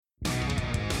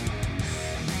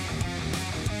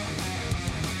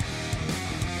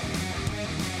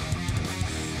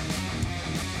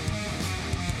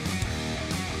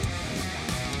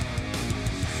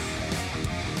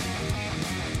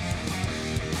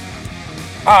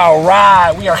All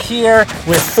right, we are here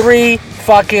with 3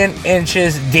 fucking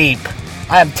inches deep.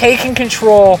 I am taking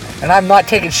control, and I'm not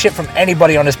taking shit from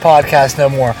anybody on this podcast no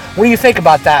more. What do you think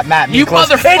about that, Matt Miklas? You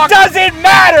motherfucker! It doesn't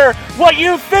matter what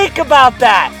you think about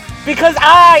that, because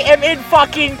I am in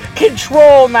fucking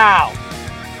control now.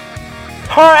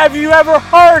 Have you ever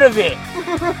heard of it?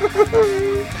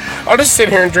 I'll just sit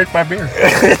here and drink my beer.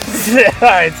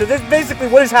 Alright, so this basically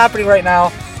what is happening right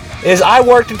now is I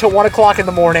worked until 1 o'clock in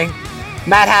the morning.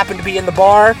 Matt happened to be in the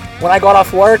bar. When I got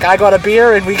off work, I got a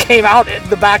beer, and we came out at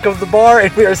the back of the bar,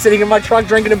 and we were sitting in my truck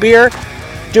drinking a beer,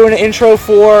 doing an intro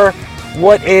for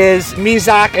what is me,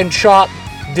 Zach, and Chop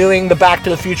doing the Back to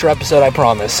the Future episode, I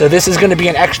promise. So this is going to be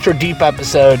an extra deep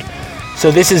episode. So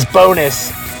this is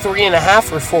bonus.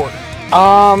 3.5 or 4?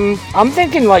 I'm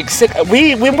thinking like 6.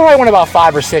 We probably went about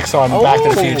 5 or 6 on Back to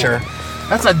the Future.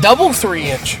 That's a double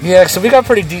 3-inch. Yeah, so we got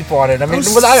pretty deep on it. I mean,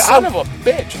 son of a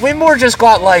bitch. We more just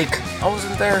got like... I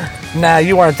wasn't there. Nah,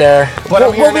 you weren't there.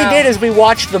 But what we did is we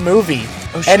watched the movie,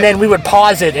 and then we would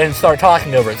pause it and start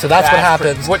talking over it. So that's what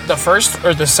happens. What, the first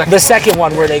or the second? The second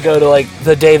one where they go to like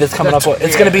the day that's coming up.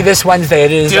 It's going to be this Wednesday.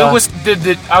 It is.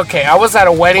 Okay, I was at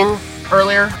a wedding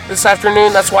earlier this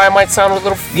afternoon. That's why I might sound a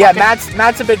little. Yeah,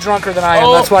 Matt's a bit drunker than I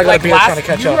am. That's why I got a beer trying to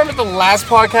catch up. You remember the last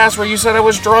podcast where you said I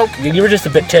was drunk? You were just a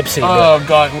bit tipsy. Oh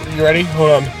God, you ready? Hold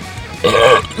on.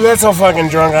 That's how fucking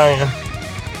drunk I am.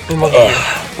 And look at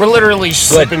you. We're literally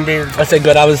sipping beer. I said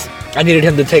good. I needed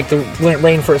him to take the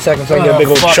rein for a second so I can get a big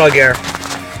old chug air.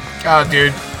 Oh,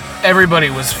 dude. Everybody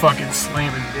was fucking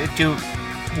slamming. Dude,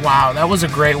 wow, that was a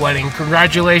great wedding.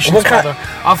 Congratulations, brother.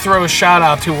 I'll throw a shout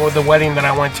out to the wedding that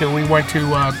I went to. We went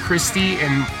to Christy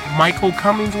and Michael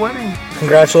Cummings' wedding.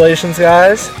 Congratulations,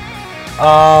 guys.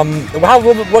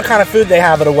 What kind of food they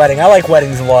have at a wedding? I like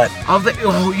weddings a lot.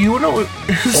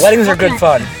 Weddings are good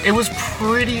fun. It was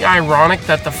pretty ironic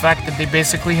that the fact that they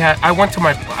basically had.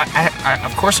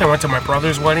 Of course, I went to my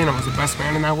brother's wedding. I was the best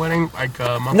man in that wedding.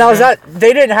 Now, is that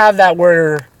they didn't have that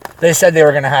where they said they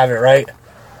were going to have it, right?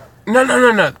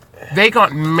 No. They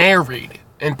got married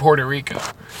in Puerto Rico.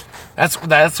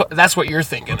 That's what you're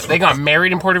thinking. They got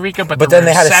married in Puerto Rico, but then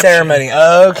they had a ceremony.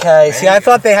 Okay. See, I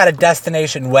thought they had a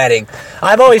destination wedding.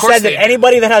 I've always said that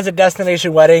anybody that has a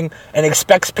destination wedding and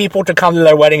expects people to come to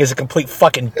their wedding is a complete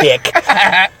fucking dick.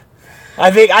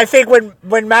 I think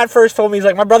when Matt first told me, he's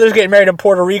like, my brother's getting married in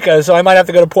Puerto Rico, so I might have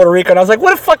to go to Puerto Rico. And I was like,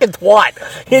 what a fucking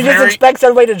twat. He just expects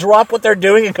everybody to drop what they're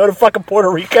doing and go to fucking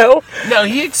Puerto Rico? No,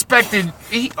 he expected...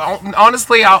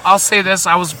 honestly, I'll say this.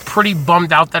 I was pretty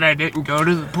bummed out that I didn't go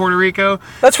to Puerto Rico.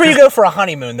 That's where you go for a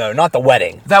honeymoon, though, not the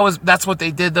wedding. That's what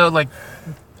they did, though. Like,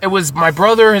 it was my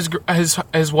brother,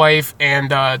 his wife,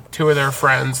 and 2 of their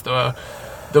friends, the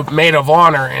maid of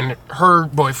honor and her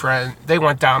boyfriend. They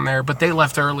went down there, but they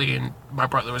left early, and my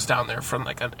brother was down there for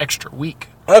like an extra week.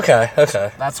 Okay.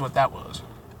 That's what that was.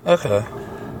 Okay.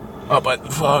 Oh,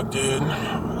 but fuck, dude.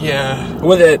 Yeah.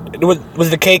 Was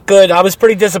the cake good? I was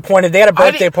pretty disappointed. They had a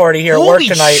birthday party here at work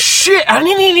tonight. Holy shit! I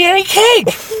didn't eat any cake.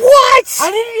 What?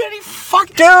 I didn't eat any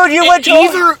fucking. Dude, you went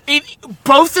to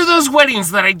both of those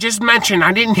weddings that I just mentioned.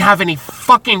 I didn't have any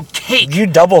fucking cake. You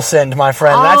double sinned, my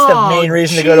friend. That's the main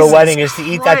reason to go to a wedding is to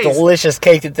eat that delicious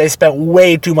cake that they spent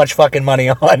way too much fucking money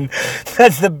on.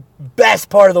 That's the best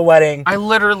part of the wedding. I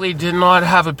literally did not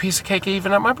have a piece of cake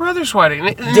even at my brother's wedding.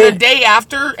 The day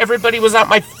after, everybody was at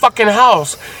my fucking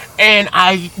house, and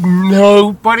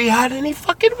nobody had any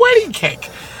fucking wedding cake.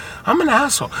 I'm an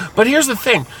asshole. But here's the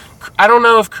thing. I don't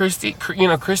know if Christy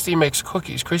makes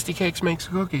cookies. Christy Cakes makes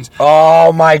cookies.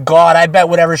 Oh my God! I bet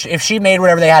if she made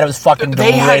whatever they had, it was fucking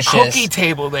delicious. They had cookie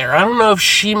table there. I don't know if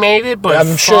she made it, but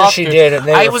I'm sure she did.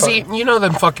 I was eating,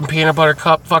 them fucking peanut butter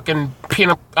cup, fucking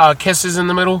peanut kisses in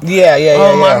the middle. Yeah.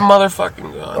 Oh my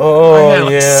motherfucking God! Oh, I had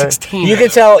like 16. You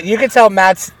can tell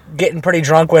Matt's getting pretty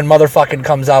drunk when motherfucking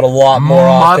comes out a lot more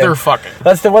often. Motherfucking.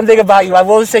 That's the one thing about you. I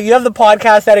will say you have the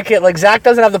podcast etiquette. Like Zach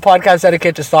doesn't have the podcast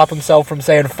etiquette to stop himself from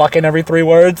saying fucking every 3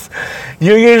 words.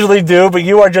 You usually do, but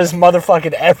you are just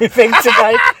motherfucking everything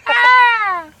tonight.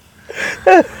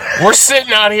 We're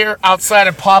sitting out here outside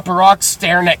of Papa Rock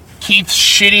staring at Keith's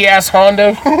shitty ass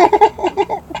Honda.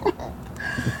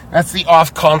 That's the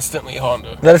off constantly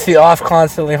Honda. That's the off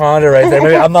constantly Honda right there.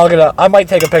 Maybe I might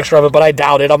take a picture of it, but I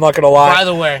doubt it. I'm not gonna lie. By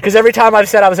the way, because every time I've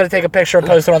said I was gonna take a picture and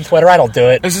post it on Twitter, I don't do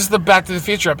it. Is this the Back to the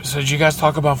Future episode? You guys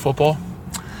talk about football?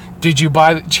 Did you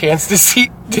buy the chance to see?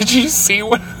 Did you see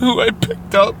who I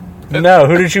picked up? No,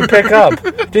 who did you pick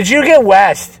up? Did you get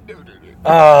West?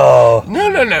 Oh.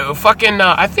 No. Fucking,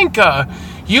 I think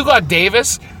you got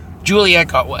Davis. Juliet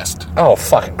got West. Oh,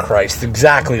 fucking Christ.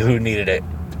 Exactly who needed it.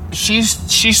 she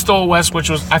stole West, which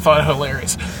was, I thought,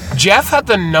 hilarious. Jeff had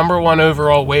the #1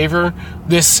 overall waiver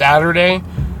this Saturday,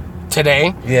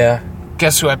 today. Yeah.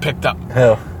 Guess who I picked up?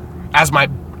 Who? As my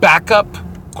backup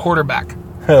quarterback.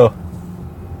 Who?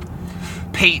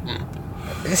 Peyton.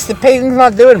 Peyton's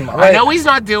not doing well. I know he's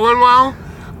not doing well,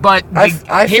 but I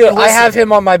have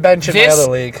him on my bench in my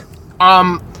other league.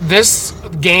 This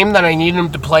game that I need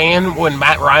him to play in when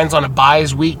Matt Ryan's on a bye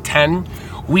is Week 10.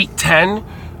 Week 10,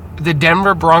 the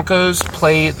Denver Broncos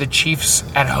play the Chiefs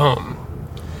at home.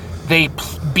 They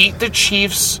beat the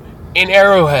Chiefs in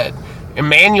Arrowhead.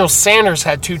 Emmanuel Sanders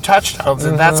had 2 touchdowns,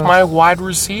 and that's my wide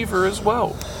receiver as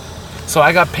well. So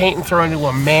I got Peyton throwing to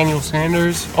Emmanuel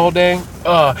Sanders all day,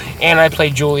 and I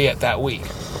played Juliet that week.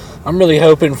 I'm really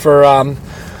hoping for...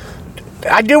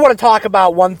 I do want to talk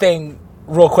about one thing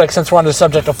real quick since we're on the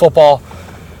subject of football.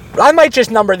 I might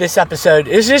just number this episode.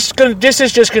 This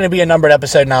is just going to be a numbered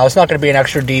episode now. It's not going to be an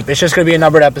extra deep. It's just going to be a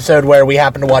numbered episode where we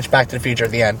happen to watch Back to the Future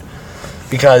at the end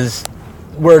because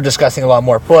we're discussing a lot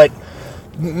more. But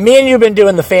me and you have been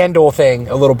doing the FanDuel thing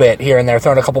a little bit here and there,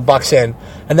 throwing a couple bucks in,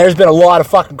 and there's been a lot of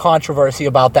fucking controversy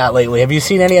about that lately. Have you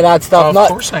seen any of that stuff? Of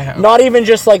course I have. Not even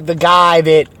just like the guy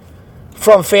that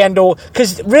from FanDuel,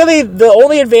 because really the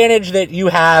only advantage that you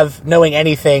have knowing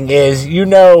anything is you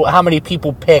know how many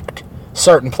people picked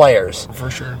certain players. For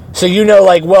sure. So you know,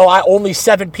 like, well, only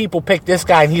 7 people picked this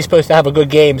guy, and he's supposed to have a good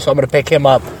game, so I'm going to pick him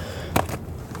up.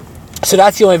 So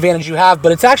that's the only advantage you have,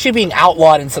 but it's actually being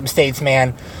outlawed in some states,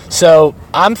 man. So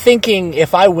I'm thinking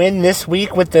if I win this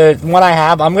week with the one I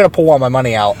have, I'm going to pull all my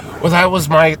money out. Well, that was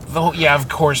yeah, of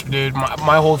course, dude.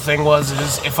 My whole thing was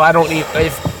if I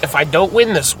don't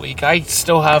win this week, I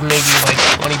still have maybe like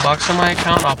 $20 in my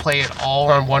account. I'll play it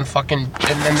all on one fucking,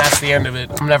 and then that's the end of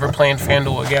it. I'm never playing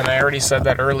FanDuel again. I already said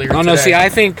that earlier. Oh no, see, I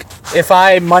think if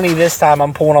I money this time,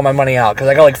 I'm pulling all my money out because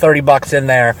I got like $30 in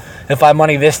there. If I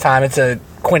money this time, it's a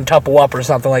quintuple up or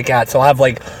something like that. So I'll have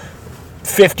like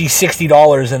 $50,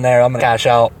 $60 in there. I'm gonna cash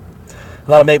out.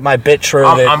 That'll make my bit true.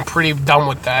 I'm pretty done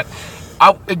with that.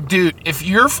 Dude, if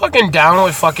you're fucking down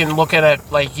with fucking looking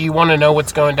at, like, you want to know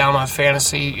what's going down on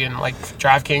fantasy and, like,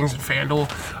 DraftKings and FanDuel,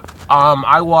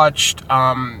 I watched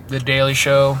The Daily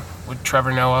Show with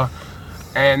Trevor Noah,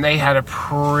 and they had a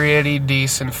pretty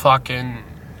decent fucking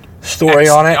story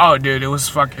on it. Oh, dude, it was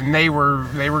fucking, they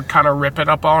were kind of ripping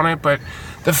up on it, but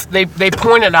they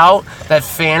pointed out that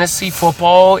fantasy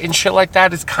football and shit like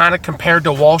that is kind of compared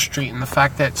to Wall Street, and the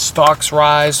fact that stocks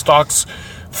rise, stocks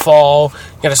fall,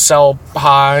 you gotta sell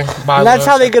high, buy low. And that's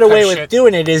how they get away with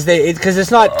doing it, is because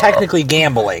it's not technically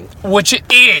gambling. Which it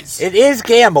is. It is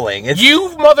gambling. You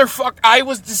motherfucker. I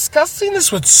was discussing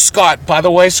this with Scott, by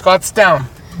the way. Scott's down.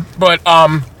 But,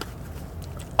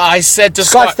 I said to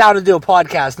Scott... Scott's down to do a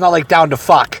podcast, not like down to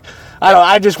fuck.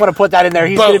 I just want to put that in there.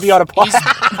 He's going to be on a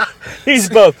podcast. He's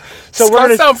both. So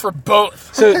Scott's down for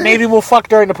both. So maybe we'll fuck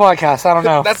during the podcast. I don't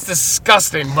know. That's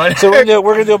disgusting, but... So we're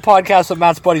gonna do a podcast with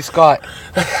Matt's buddy Scott.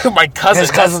 My cousin.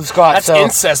 His cousin Scott. That's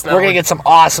incest now. We're going to get some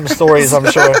awesome stories, I'm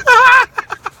sure. All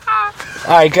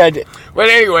right, good. But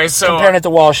anyway, so... Comparing it to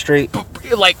Wall Street.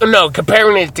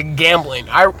 Comparing it to gambling.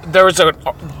 There was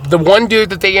the one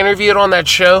dude that they interviewed on that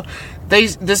show,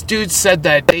 this dude said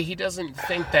that he doesn't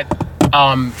think that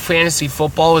fantasy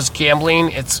football is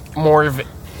gambling. It's more of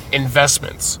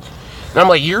investments. And I'm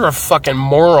like, you're a fucking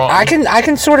moron. I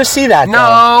can sort of see that.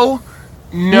 No.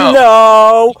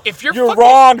 If you're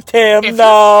wrong, Tim.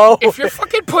 If you're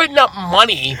fucking putting up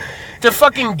money to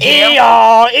fucking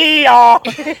gamble.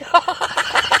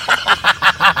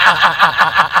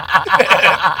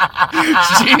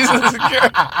 Jesus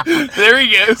Christ. There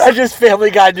he goes. I just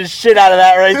Family Guy the shit out of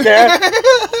that right there.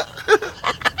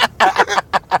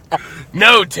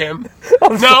 No, Tim.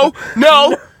 No.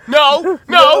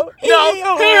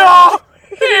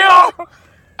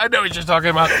 I know what you're talking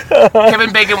about.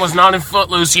 Kevin Bacon was not in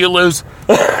Footloose. You lose.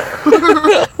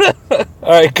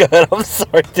 Alright, good. I'm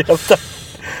sorry, dude.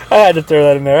 I had to throw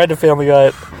that in there. I had to Family Guy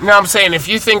it. No, I'm saying, if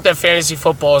you think that fantasy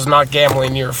football is not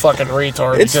gambling, you're a fucking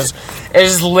retard. Because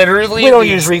it's literally... We don't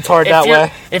use retard that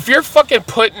way. If you're fucking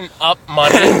putting up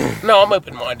money... No, I'm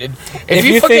open-minded.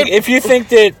 If you think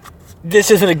that this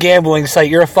isn't a gambling site,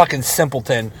 you're a fucking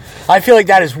simpleton. I feel like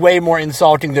that is way more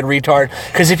insulting than retard.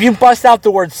 Because if you bust out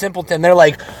the word simpleton, they're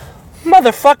like,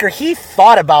 motherfucker, he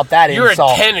thought about that you're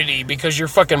insult. You're a Kennedy because you're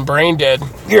fucking brain dead.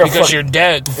 You're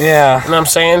dead. Yeah. You know what I'm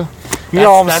saying? You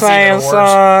know what I'm saying,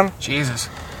 son? Jesus.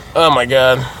 Oh, my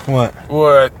God. What?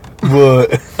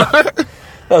 That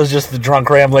was just the drunk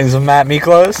ramblings of Matt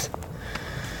Miklos.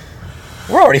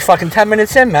 We're already fucking 10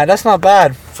 minutes in, Matt. That's not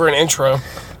bad. For an intro.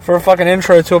 For a fucking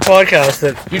intro to a podcast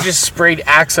that... You just sprayed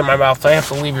Axe in my mouth. I have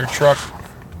to leave your truck.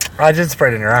 I did spray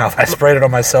it in your mouth. I sprayed it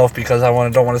on myself because I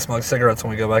don't want to smoke cigarettes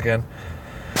when we go back in.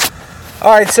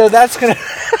 All right, so that's gonna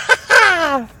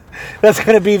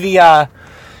be the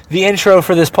intro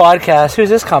for this podcast. Who's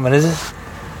this coming? Is this?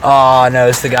 Oh no,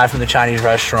 it's the guy from the Chinese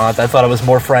restaurant. I thought it was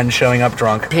more friends showing up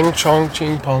drunk. Ping chong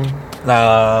ching pong.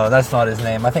 No, that's not his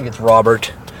name. I think it's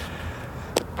Robert.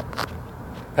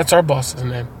 That's our boss's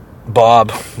name.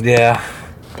 Bob. Yeah.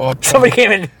 Bob. Somebody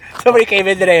came in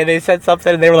today and they said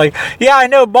something and they were like, "Yeah, I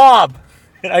know Bob."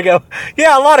 And I go,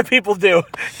 "Yeah, a lot of people do.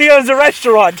 He owns a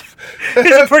restaurant.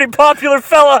 He's a pretty popular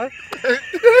fella."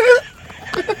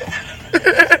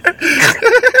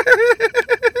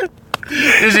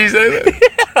 Did he say that?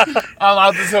 Yeah. Out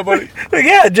loud to somebody?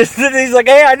 Yeah, he's like,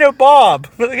 "Hey, I know Bob."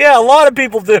 Like, yeah, a lot of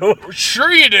people do.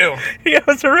 Sure you do. He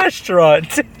owns a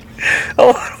restaurant. A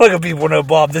lot of fucking people know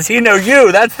Bob. Does he know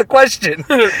you? That's the question.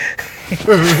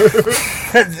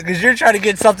 Because you're trying to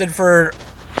get something for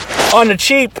on the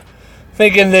cheap,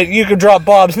 thinking that you could drop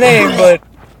Bob's name, but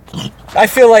I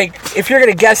feel like if you're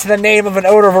going to guess the name of an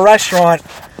owner of a restaurant,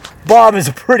 Bob is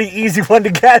a pretty easy one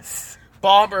to guess.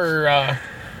 Bob or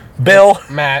Bill?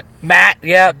 Matt,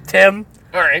 yeah, Tim.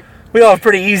 All right. We all have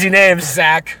pretty easy names.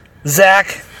 Zach.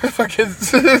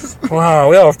 Wow,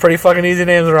 we all have pretty fucking easy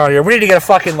names around here. We need to get a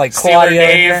fucking, like, Claudia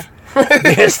in here.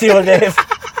 Yeah, Steeler Dave.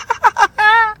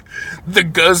 The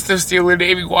ghost of Steeler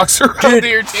Dave. He walks around to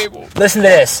your table. Listen to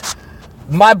this.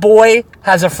 My boy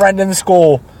has a friend in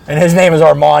school, and his name is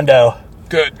Armando.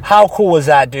 Good. How cool is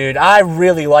that, dude? I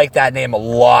really like that name a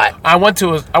lot. I went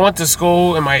to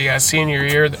school in my senior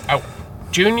year.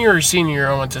 Junior or senior year,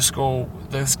 I went to school.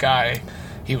 This guy,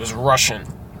 he was Russian.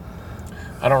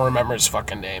 I don't remember his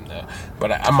fucking name, though.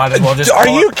 But I might as well just Are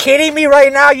you kidding me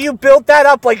right now? You built that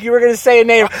up like you were going to say a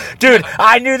name. Dude,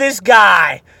 I knew this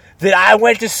guy that I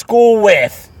went to school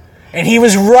with, and he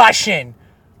was Russian.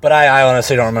 But I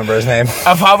honestly don't remember his name.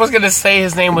 If I was going to say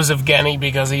his name was Evgeny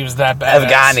because he was that bad.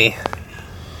 Evgeny.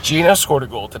 Gino scored a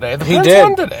goal today. The He Pens did.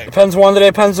 won today. Pens won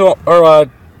today. Pens or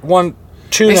 1-2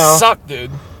 They now. suck,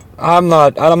 dude. I'm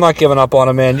not giving up on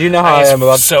him, man. You know how I am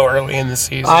about. So early in the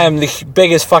season. I am the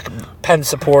biggest fucking Penn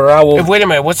supporter. I will. Wait a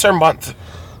minute. What's their month?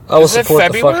 I will Is it support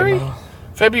February? the fucking.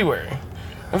 February.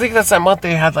 I think that's that month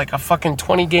they had like a fucking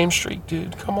 20-game streak,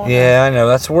 dude. Come on. Yeah, I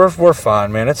know. We're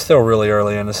fine, man. It's still really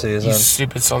early in the season. You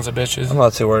stupid sons of bitches. I'm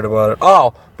not too worried about it.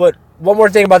 Oh, but one more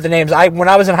thing about the names. When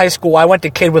I was in high school, I went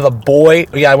to I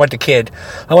went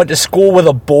to school with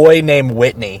a boy named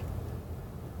Whitney.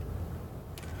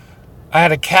 I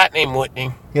had a cat named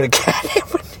Whitney. You had a cat named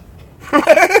Whitney?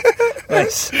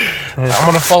 Nice. I'm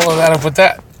going to follow that up with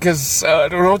that because I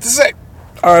don't know what to say.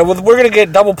 All right, well, we're going to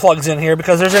get double plugs in here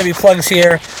because there's going to be plugs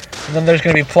here, and then there's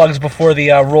going to be plugs before the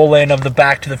roll-in of the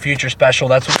Back to the Future special.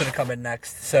 That's what's going to come in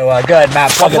next. So, go ahead,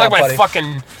 Matt. I'll Plug it plug up, my buddy.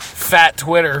 fucking fat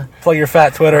Twitter. Plug your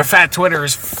fat Twitter. My fat Twitter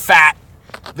is fat.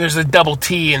 There's a double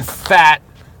T in fat,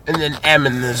 and then M,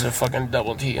 and there's a fucking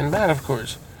double T in Matt, of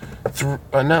course.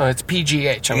 No, it's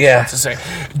PGH. I was about to say,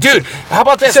 dude. How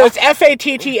about this? So it's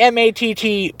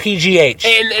FATTMATTPGH,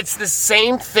 and it's the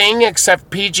same thing except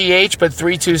PGH, but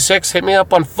 326. Hit me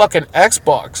up on fucking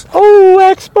Xbox. Oh,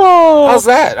 Xbox. How's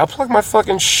that? I'll plug my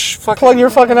fucking plug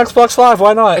your fucking Xbox Live.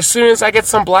 Why not? As soon as I get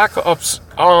some Black Ops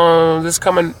this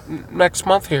coming next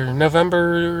month here,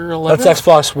 November 11th. That's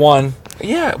Xbox One.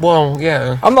 Yeah. Well,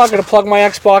 yeah. I'm not gonna plug my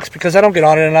Xbox because I don't get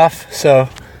on it enough. So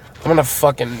I'm gonna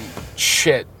fucking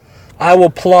shit. I will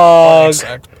plug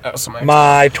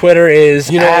my Twitter is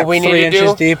what we need 3 to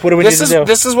inches do? deep. What do we need to do?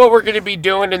 This is what we're going to be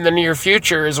doing in the near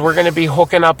future is we're going to be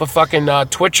hooking up a fucking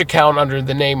Twitch account under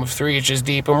the name of 3 Inches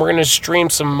Deep, and we're going to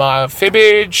stream some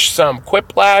Fibbage, some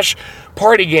Quiplash.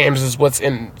 Party games is what's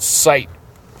in sight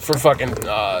for fucking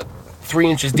 3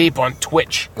 Inches Deep on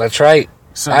Twitch. That's right.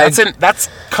 So that's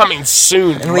coming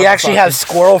soon. And we actually have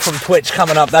Squirrel from Twitch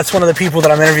coming up. That's one of the people that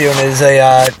I'm interviewing is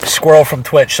a Squirrel from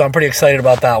Twitch. So I'm pretty excited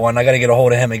about that one. I got to get a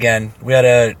hold of him again. We had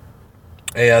a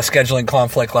scheduling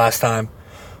conflict last time.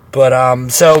 But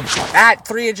so at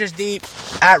 3 Inches Deep,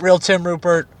 at Real Tim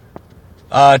Rupert,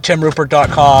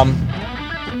 TimRupert.com,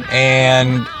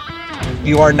 and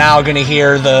you are now going to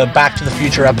hear the Back to the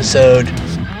Future episode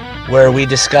where we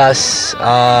discuss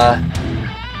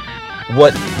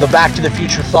what the Back to the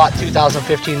Future thought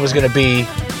 2015 was going to be,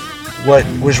 what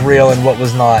was real and what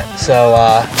was not. So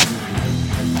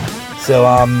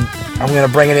I'm going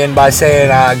to bring it in by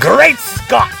saying, Great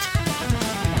Scott!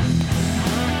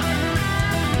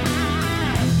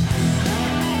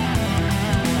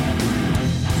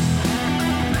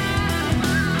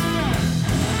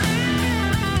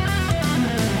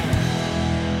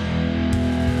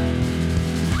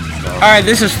 All right,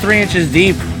 this is 3 Inches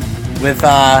Deep with,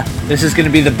 this is going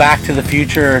to be the Back to the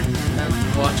Future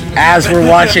as we're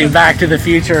watching Back to the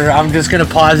Future, I'm just going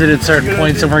to pause it at certain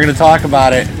points and we're going to talk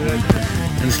about it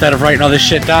instead of writing all this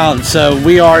shit down. So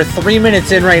we are 3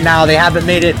 minutes in right now. They haven't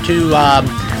made it to...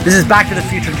 this is Back to the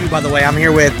Future 2, by the way. I'm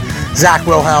here with Zach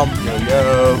Wilhelm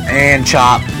and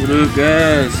Chop. What up,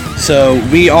 guys? So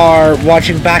we are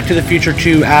watching Back to the Future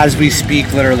 2 as we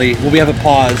speak, literally. Well, we have it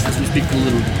paused. As we speak a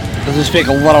little. As we speak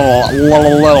a little,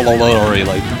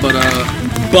 really.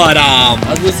 But I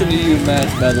was listening to you and Matt,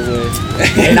 by the way.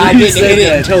 And I didn't hit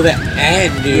it until the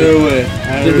end, dude. No way.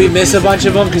 Did we miss a bunch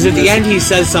of them? Because at the end he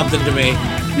says something to me.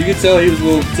 You could tell he was a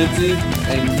little tipsy,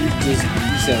 and you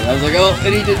said it. I was like, oh,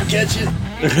 and he didn't catch it.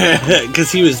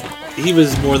 Because he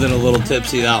was more than a little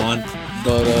tipsy, that one.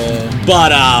 But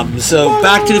so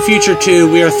Back to the Future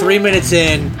 2, we are 3 minutes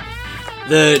in.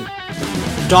 The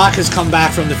Doc has come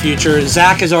back from the future.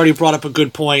 Zach has already brought up a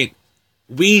good point.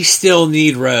 We still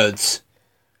need roads.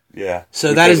 Yeah.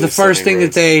 So that is the first thing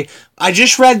that they... I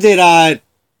just read that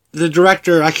the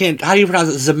director, I can't... How do you pronounce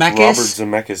it? Zemeckis? Robert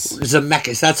Zemeckis.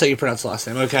 Zemeckis, that's how you pronounce the last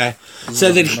name, okay.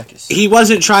 So that he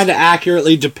wasn't trying to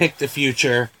accurately depict the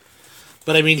future,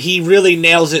 but I mean, he really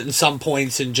nails it in some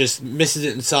points and just misses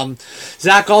it in some.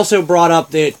 Zach also brought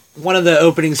up that one of the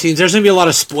opening scenes, there's going to be a lot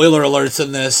of spoiler alerts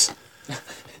in this.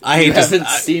 I hate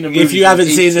if you haven't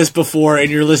seen this before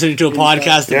and you're listening to a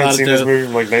podcast about it, this movie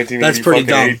from like 1988 that's pretty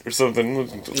dumb or something.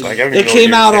 It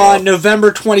came out on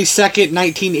November 22nd,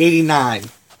 1989.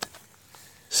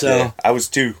 So yeah, I was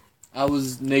 2. I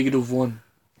was -1.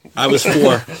 I was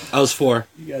 4. I was 4.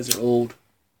 You guys are old.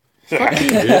 Fuck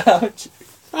you, dude.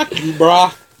 Fuck you,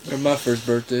 brah. Or my first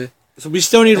birthday. So we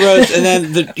still need roads, and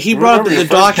then he brought up that the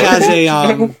Doc has a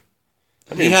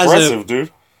he has impressive, dude.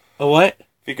 A what?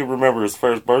 If he could remember his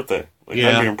first birthday,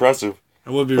 that'd be impressive.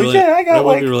 It would be really. That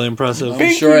would be really impressive.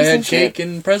 I'm sure I had cake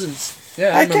and presents.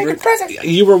 Yeah, I remember.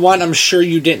 You were one. I'm sure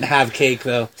you didn't have cake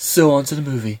though. So on to the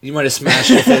movie. You might have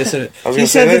smashed your face in it. He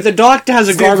said that the Doc has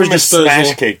a garbage disposal.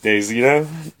 Smash cake days, you know.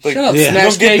 Like, shut up, yeah.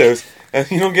 Smash Cake. Those.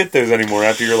 You don't get those anymore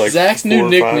after you're like. Zach's new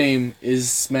nickname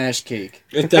is Smash Cake.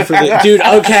 It definitely, dude.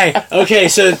 Okay.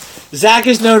 So Zach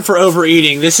is known for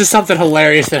overeating. This is something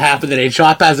hilarious that happened today.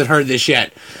 Chop hasn't heard this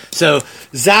yet. So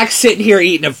Zach's sitting here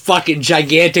eating a fucking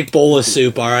gigantic bowl of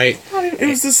soup. All right. It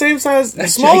was the same size,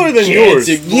 smaller than yours.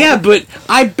 Yeah, but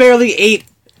I barely ate.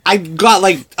 I got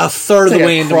like a third of the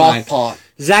way into mine. Pot.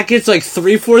 Zach gets like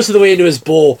 3/4 of the way into his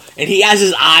bowl, and he has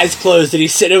his eyes closed, and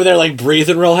he's sitting over there like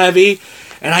breathing real heavy.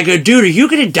 And I go, dude, are you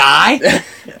going to die?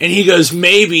 And he goes,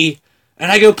 maybe.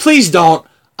 And I go, please don't.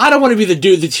 I don't want to be the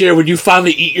dude that's here when you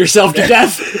finally eat yourself to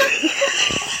death.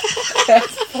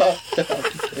 That's fucked up.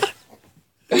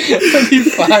 You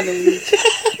finally...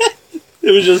 It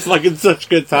was just fucking such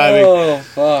good timing. Oh,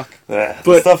 fuck.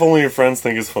 But stuff only your friends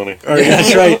think is funny.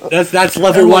 That's right. That's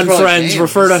level 1 friends. Damn,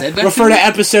 refer to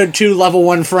episode 2, level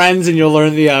 1 friends, and you'll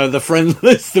learn the friend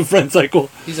list, the friend cycle.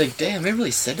 He's like, damn, they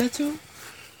really said that to him?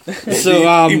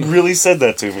 So he really said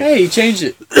that to me. Hey, he changed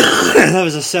it. That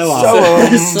was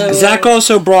so Zach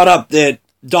also brought up that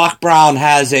Doc Brown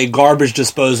has a garbage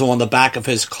disposal on the back of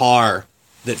his car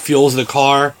that fuels the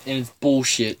car. And it's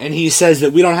bullshit. And he says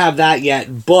that we don't have that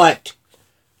yet, but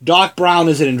Doc Brown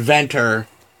is an inventor,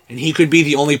 and he could be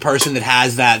the only person that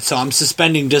has that, so I'm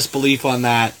suspending disbelief on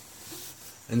that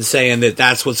and saying that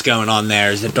that's what's going on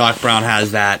there, is that Doc Brown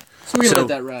has that. So we're going to let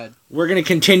that ride. We're going to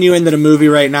continue into the movie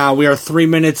right now. We are 3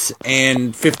 minutes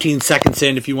and 15 seconds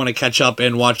in if you want to catch up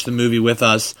and watch the movie with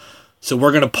us. So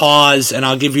we're going to pause, and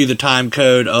I'll give you the time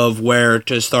code of where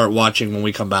to start watching when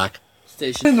we come back.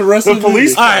 In the rest of the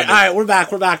police. All right, we're back.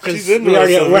 Because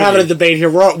we're having a debate here.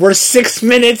 We're 6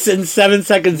 minutes and 7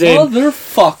 seconds in.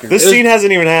 Motherfucker. This scene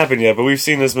hasn't even happened yet, but we've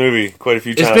seen this movie quite a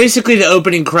few times. It's basically the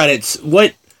opening credits.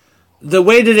 The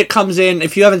way that it comes in,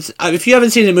 if you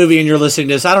haven't seen the movie and you're listening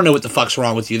to this, I don't know what the fuck's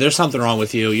wrong with you. There's something wrong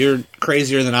with you. You're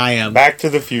crazier than I am. Back to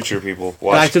the Future, people.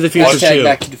 Back to the Future 2.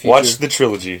 Back to the Future. Watch the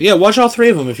trilogy. Yeah, watch all 3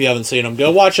 of them if you haven't seen them.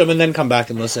 Go watch them and then come back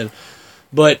and listen.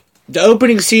 But the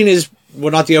opening scene is,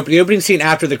 well, not the opening scene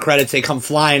after the credits, they come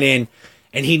flying in,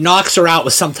 and he knocks her out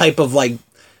with some type of, like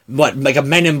a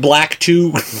Men in Black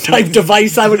 2 type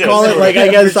device, I would call it. Like, I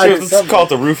guess let's call it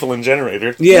the Roofalin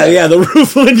generator. Yeah, the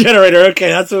Roofalin generator. Okay,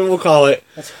 that's what we'll call it.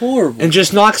 That's horrible. And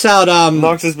just knocks out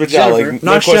knocks his bitch out. Like,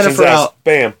 knocks Jennifer out.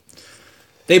 Bam.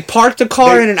 They park the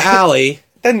car in an alley.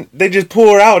 Then they just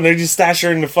pull her out and they just stash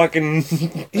her in the fucking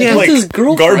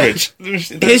garbage.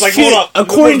 Hold up.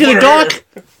 According to the Doc,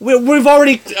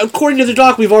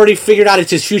 we've already figured out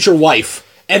it's his future wife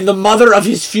and the mother of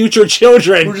his future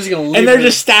children. We're just gonna leave and they're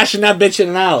just stashing that bitch in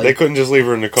an alley. They couldn't just leave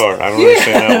her in the car. I don't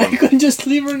understand that one. They couldn't just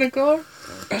leave her in the car?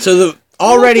 So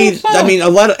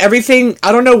everything,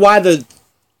 I don't know why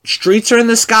streets are in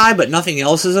the sky, but nothing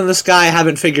else is in the sky. I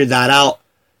haven't figured that out.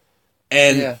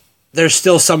 And there's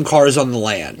still some cars on the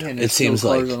land, it seems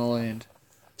like. Cars on the land.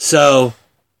 So...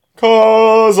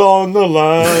 Cars on the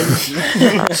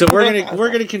line. So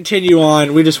we're gonna continue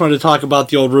on. We just wanted to talk about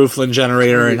the old Roofland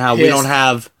generator and how we don't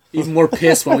have... Even more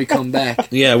pissed when we come back.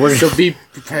 Yeah, we're so be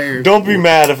prepared. Don't be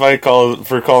mad if I calling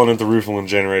it the Roofland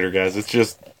generator, guys. It's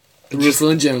just the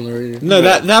Roofland generator. No,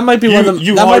 that might be one of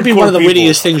the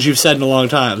wittiest things you've said in a long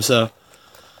time. So,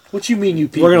 what you mean, you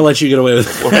people? We're gonna let you get away with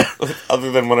it.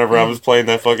 Other than whenever I was playing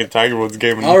that fucking Tiger Woods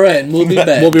game. All right, we'll be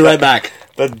back. We'll be right back.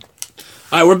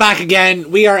 All right, we're back again.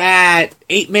 We are at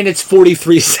 8 minutes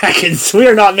 43 seconds. We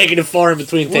are not making it far in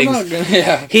between things.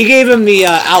 He gave him the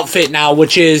outfit now,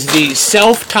 which is the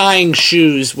self-tying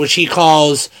shoes, which he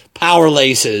calls power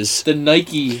laces. The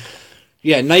Nike.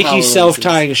 Yeah, Nike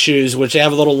self-tying shoes, which they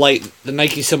have a little light. The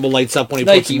Nike symbol lights up when he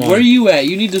puts them on. Nike, where are you at?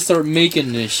 You need to start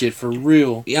making this shit for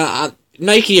real. Yeah,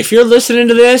 Nike, if you're listening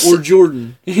to this... Or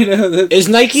Jordan. Is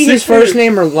Nike his first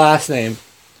name or last name?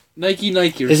 Nike.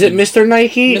 Is it Mr.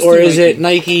 Nike or is it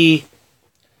Nike?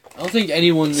 I don't think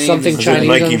anyone's name something is Chinese.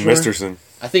 Nike Misterson.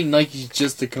 I think Nike's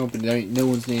just a company. No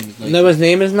one's name is Nike. No one's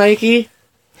name is Nike?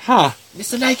 Huh.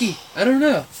 Mr. Nike. I don't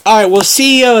know. Alright, well,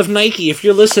 CEO of Nike, if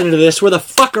you're listening to this, where the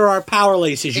fuck are our power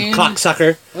laces, you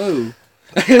cocksucker? Oh.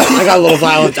 I got a little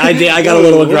violent. I got a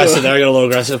little aggressive there.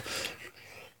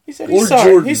 He said he's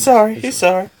sorry. Jordan. He's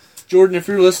sorry. Jordan, if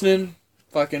you're listening...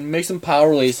 Fucking make some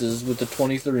power laces with the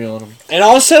 23 on them. And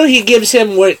also, he gives him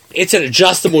it's an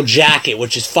adjustable jacket,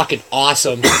 which is fucking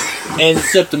awesome. And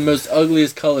except the most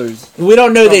ugliest colors. We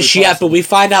don't know this yet, but we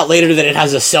find out later that it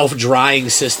has a self-drying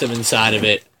system inside of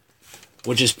it,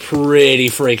 which is pretty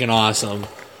freaking awesome.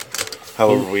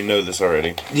 However, we know this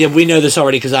already. Yeah, we know this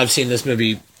already because I've seen this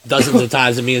movie dozens of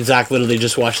times, and me and Zach literally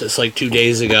just watched this like 2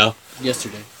 days ago.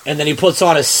 Yesterday. And then he puts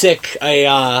on a sick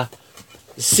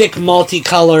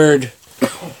multicolored...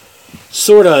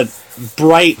 sort of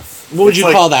bright. What would you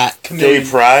call that? Gay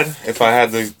pride. If I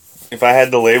had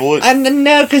to label it.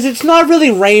 No, because it's not really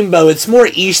rainbow. It's more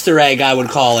Easter egg. I would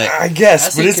call it. I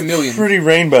guess, but it's chameleon. Pretty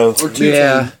rainbow. Or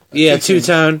two-tone. Yeah,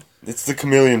 two-tone. It's the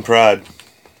chameleon pride.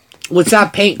 What's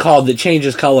that paint called that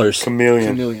changes colors?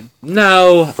 Chameleon.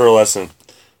 No. Pearlescent.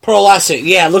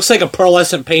 Yeah, it looks like a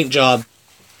pearlescent paint job.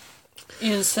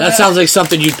 That sounds like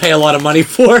something you'd pay a lot of money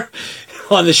for.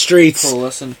 On the streets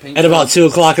at about 2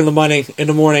 o'clock in the morning.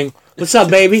 What's up,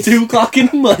 baby? 2 o'clock in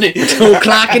the morning. 2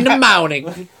 o'clock in the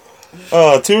morning.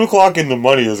 2 o'clock in the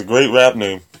money is a great rap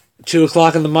name. 2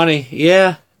 o'clock in the money.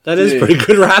 Yeah, that is a pretty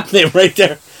good rap name right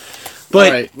there.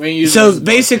 But so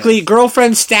basically,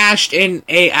 girlfriend stashed in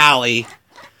a alley.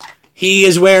 He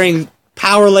is wearing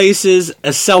power laces,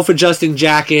 a self-adjusting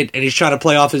jacket, and he's trying to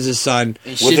play off as his son.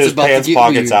 With his pants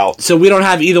pockets out. So we don't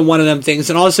have either one of them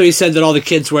things. And also he said that all the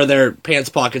kids wear their pants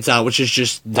pockets out, which is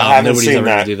just dumb. Nobody's ever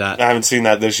going to do that. I haven't seen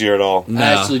that this year at all. No.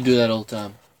 I actually do that all the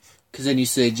time. Because then you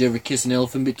say, did you ever kiss an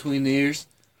elephant between the ears?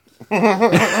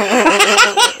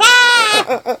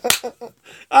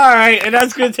 Alright, and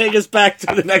that's going to take us back to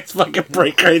the next fucking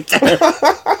break right there.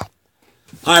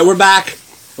 Alright, we're back.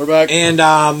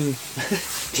 And,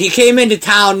 he came into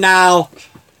town now.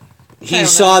 He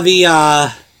saw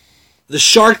the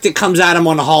shark that comes at him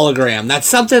on a hologram. That's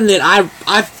something that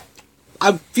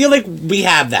I feel like we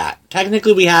have that.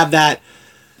 Technically, we have that,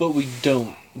 but we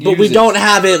don't. But we don't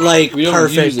have it like we don't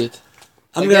perfect. Use it.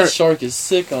 That shark is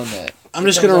sick on that. I'm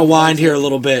just gonna rewind here a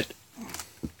little bit.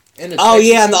 And the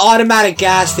automatic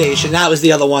gas station. That was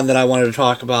the other one that I wanted to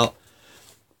talk about.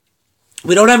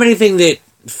 We don't have anything that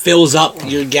fills up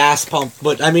your gas pump,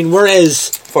 but I mean,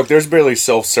 there's barely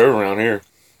self-serve around here.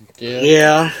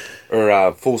 Yeah.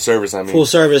 Or full service, I mean. Full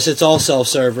service, it's all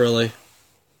self-serve, really.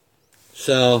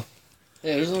 So.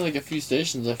 Yeah, there's only like a few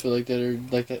stations I feel like that are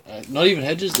like that. Not even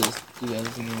Hedges does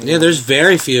that. Yeah, there's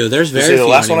very few. The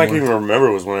last one I can even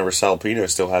remember was whenever Salpino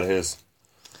still had his.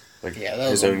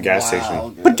 His own gas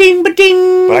station. Ba-ding,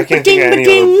 ba-ding, but I can't think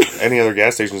of any other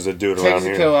gas stations that do it around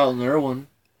here. Texaco out in their one.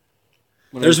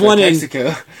 There's one in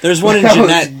Jeanette. There's one in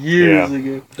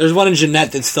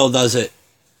Jeanette that still does it.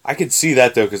 I could see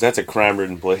that though, because that's a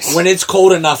crime-ridden place. When it's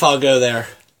cold enough, I'll go there.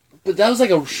 But that was like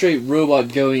a straight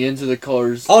robot going into the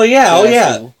cars. Oh yeah.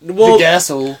 Well, the gas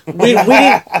hole. we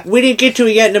didn't get to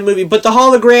it yet in the movie, but the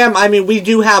hologram. I mean, we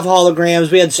do have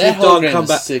holograms. We had Snoop Dogg come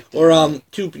back,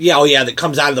 that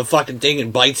comes out of the fucking thing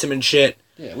and bites him and shit.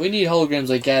 Yeah, we need holograms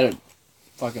like that at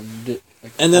fucking.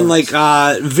 And then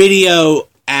video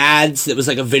ads that was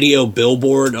like a video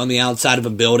billboard on the outside of a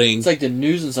building. It's like the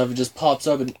news and stuff. It just pops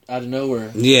up out of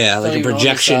nowhere. Yeah, like a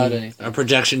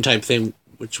projection type thing,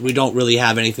 which we don't really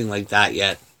have anything like that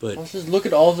yet. But let's just look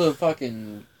at all the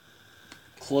fucking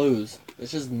clothes.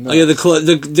 It's just nuts. Oh yeah,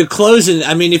 the clothes, and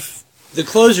I mean, if the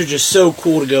clothes are just so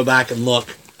cool to go back and look.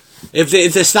 If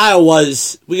the style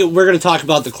was, we're going to talk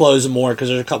about the clothes more because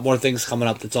there's a couple more things coming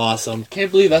up that's awesome.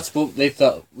 Can't believe that's what they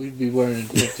thought we'd be wearing in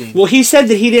 15. Well, he said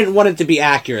that he didn't want it to be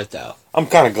accurate, though. I'm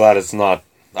kind of glad it's not.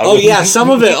 Oh yeah, some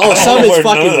of it. Oh, some of it's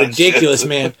fucking ridiculous,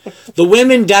 man. The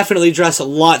women definitely dress a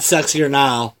lot sexier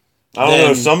now. I don't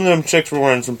know. Some of them chicks were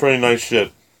wearing some pretty nice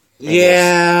shit.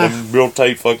 Yeah. Them real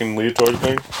tight fucking leotard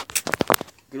thing.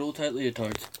 Good old tight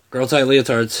leotards. Girl tight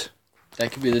leotards.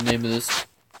 That could be the name of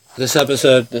This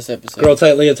episode. this episode. Girl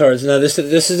tight leotards. No, this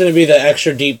is going to be the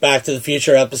extra deep Back to the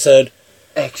Future episode.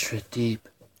 Extra deep.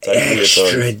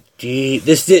 Extra deep.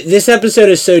 This episode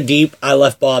is so deep. I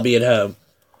left Bobby at home.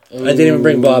 Ooh. I didn't even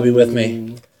bring Bobby with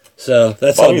me. So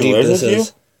that's Bobby how deep lives this with is.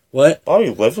 you? What? Bobby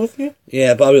lives with you?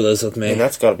 Yeah, Bobby lives with me. Man,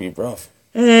 that's gotta be rough.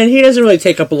 And he doesn't really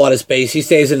take up a lot of space. He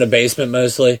stays in the basement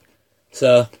mostly.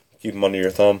 So Keep him under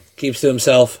your thumb. keeps to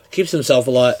himself. Keeps himself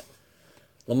a lot.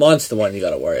 Lamont's the one you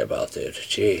gotta worry about, dude.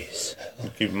 Jeez.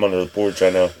 Keep him under the porch, I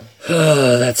know.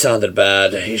 That sounded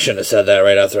bad. You shouldn't have said that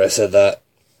right after I said that.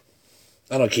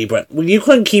 I don't keep it. Well, you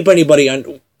couldn't keep anybody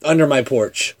under my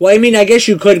porch. Well, I mean, I guess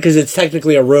you could because it's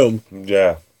technically a room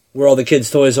Yeah. where all the kids'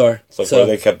 toys are. It's like where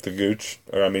they kept the gooch.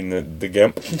 Or, I mean, the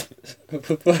gimp.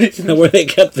 Where they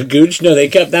kept the gooch? No, they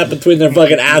kept that between their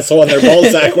fucking asshole and their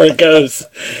ballsack where it goes.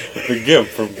 The gimp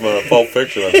from Pulp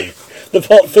Fiction, I think. The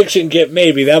Pulp Fiction gimp,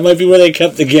 maybe. That might be where they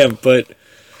kept the gimp, but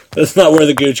that's not where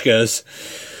the gooch goes.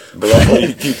 But that's why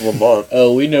you keep Lamont.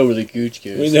 Oh, we know where the gooch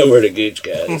goes. We know where the gooch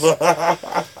goes.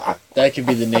 That could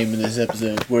be the name of this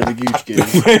episode, Where the Gooch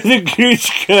Goes. Where the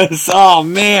gooch goes. Oh,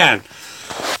 man.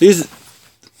 These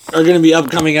are going to be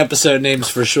upcoming episode names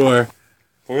for sure.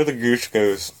 Where the gooch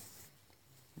goes.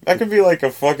 That could be like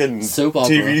a fucking Soap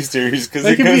opera. TV series because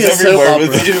That it could goes be a soap everywhere opera.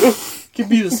 with you. Could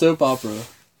be the soap opera,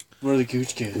 Where the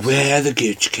Gooch Goes. Where the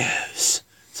gooch goes.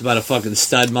 It's about a fucking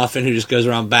stud muffin who just goes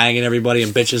around banging everybody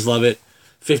and bitches love it.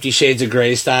 50 Shades of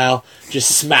Grey style.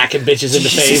 Just smacking bitches in the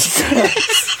face.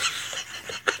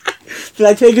 Did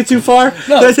I take it too far?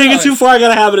 No, Did I take it fine. too far? I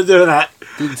got a habit of doing that.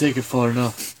 Didn't take it far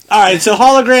enough. Alright, so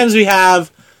holograms we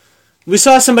have. We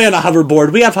saw somebody on a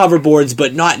hoverboard. We have hoverboards,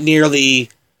 but not nearly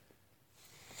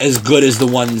as good as the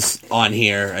ones on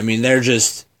here. I mean, they're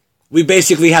just... We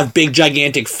basically have big,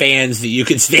 gigantic fans that you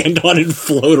can stand on and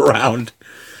float around.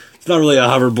 It's not really a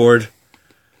hoverboard.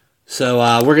 So,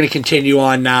 we're going to continue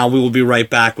on now. We will be right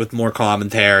back with more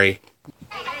commentary.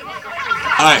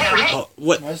 Alright.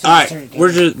 Alright.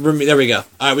 There we go.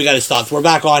 Alright, we got his thoughts. We're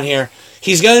back on here.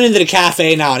 He's going into the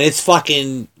cafe now, and it's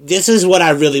fucking... This is what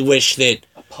I really wish that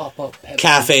Pop-up Pepsi.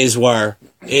 cafes were.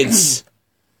 It's...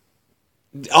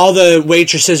 All the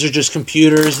waitresses are just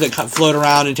computers that float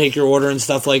around and take your order and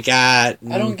stuff like that.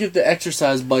 I don't get the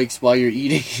exercise bikes while you're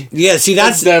eating. Yeah, see,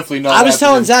 that's definitely not I was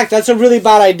telling happening. Zach, that's a really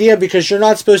bad idea because you're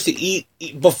not supposed to eat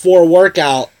before a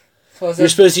workout. You're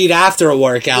supposed to eat after a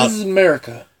workout. This is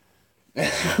America. We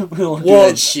don't do Well,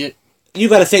 that shit. You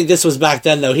got to think this was back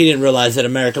then, though. He didn't realize that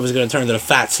America was going to turn into the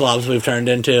fat slobs we've turned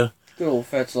into. Good old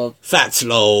fat slob. Fat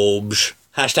slobs.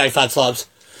 Hashtag fat slobs.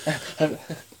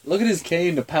 Look at his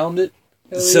cane to pound it.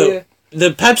 Hell So yeah.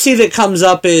 the Pepsi that comes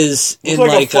up is in It's like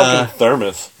like a fucking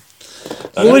thermos.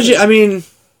 what would you? I mean,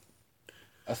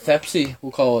 A Pepsi,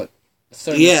 we'll call it. A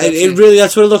certain yeah, Pepsi. it really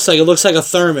that's what it looks like. It looks like a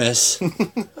thermos.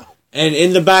 And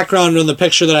in the background, on the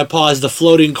picture that I paused, the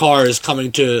floating car is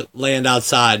coming to land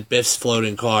outside. Biff's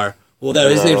floating car. Well, no,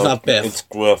 his name's not Biff. It's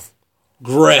Griff.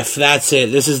 Griff, that's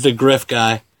it. This is the Griff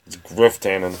guy. It's Griff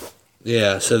Tannen.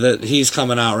 Yeah, so that he's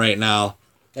coming out right now.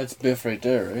 That's Biff right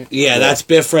there, right? Yeah, that's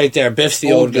Biff right there. Biff's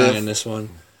the old guy Biff. in this one.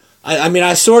 I mean,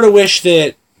 I sort of wish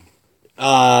that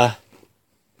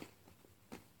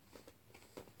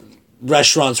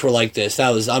restaurants were like this.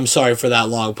 I'm sorry for that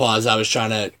long pause. I was trying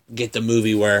to get the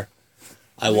movie where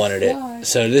I wanted it.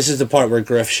 So this is the part where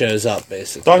Griff shows up,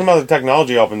 basically. Talking about the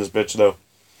technology up in this bitch, though.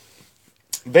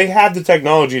 They had the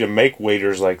technology to make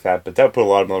waiters like that, but that put a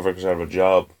lot of motherfuckers out of a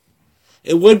job.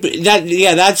 It would be that.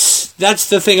 Yeah, that's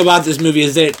the thing about this movie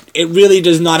is that it really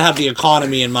does not have the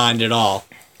economy in mind at all.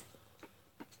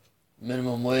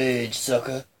 Minimum wage,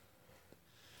 sucker.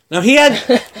 Now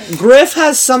Griff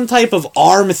has some type of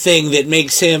arm thing that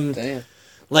makes him Damn.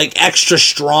 like extra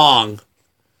strong.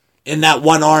 In that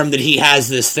one arm that he has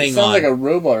this thing Sounds on. like a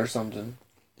robot or something.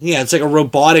 Yeah, it's like a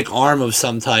robotic arm of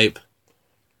some type.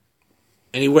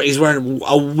 And he's wearing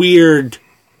a weird...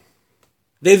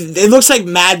 It looks like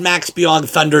Mad Max Beyond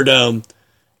Thunderdome.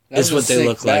 That's Is what they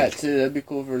look like. Too. That'd be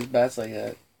cool for his bats like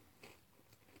that.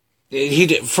 He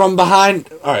did from behind.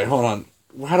 All right, hold on.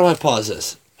 How do I pause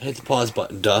this? I hit the pause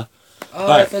button. Duh.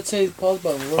 Alright. Let's say pause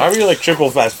button. Why were you like triple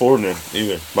fast forwarding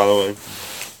either, by the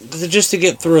way? Just to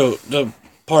get through the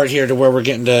part here to where we're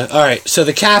getting to. Alright, so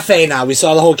the cafe now. We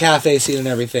saw the whole cafe scene and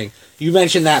everything. You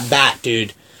mentioned that bat,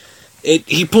 dude.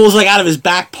 He pulls like out of his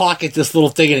back pocket this little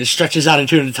thing and it stretches out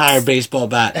into an entire baseball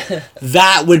bat.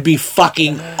 That would be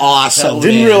fucking awesome.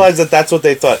 Didn't realize that that's what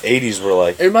they thought 80s were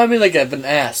like. It reminded me like of an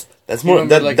asp. That's more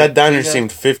Remember, that like, that a diner big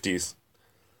seemed 50s.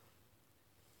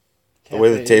 The way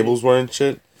the Cafe. tables were and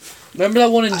shit. Remember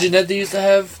that one in Jeanette they used to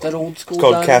have? That old school It's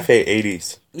called diner? Cafe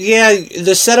 80s. Yeah,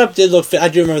 the setup did look. I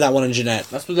do remember that one in Jeanette.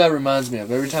 That's what that reminds me of.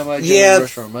 Every time I go Yeah, to a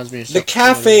restaurant, it reminds me of The something.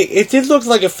 cafe, it did look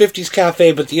like a 50s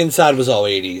cafe, but the inside was all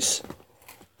 80s.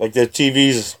 Like the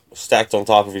TVs stacked on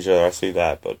top of each other. I see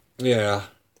that, but Yeah.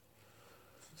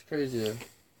 It's crazy, though.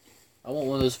 I want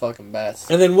one of those fucking bats.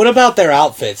 And then what about their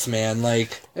outfits, man?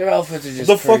 Like, Their outfits are just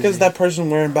what the fuck crazy. is that person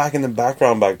wearing back in the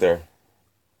background back there?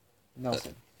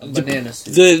 Nothing. A banana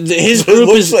suit. his It group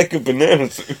looks is like a banana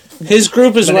suit. his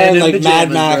group is Banana wearing like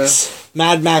pajamas,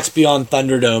 Mad Max Beyond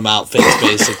Thunderdome outfits,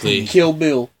 basically. Kill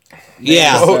Bill.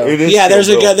 Yeah. Oh, it is Yeah, there's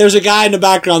Kill Bill. there's a guy in the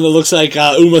background that looks like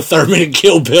Uma Thurman and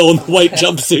Kill Bill in the white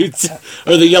jumpsuits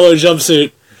or the yellow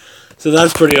jumpsuit. So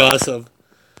that's pretty awesome.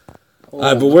 All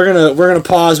right, but we're gonna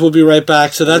pause. We'll be right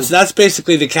back. So that's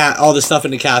basically all the stuff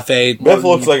in the cafe. Beth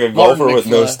looks like a golfer with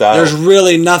no McFly. style. There's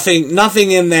really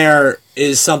nothing in there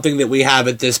is something that we have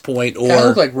at this point, Kind of or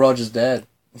look like Roger's dad.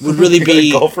 would really a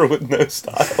be. golfer with no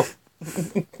style.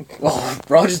 Well,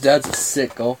 Roger's dad's a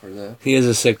sick golfer, though. He is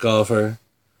a sick golfer.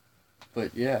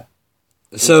 But yeah.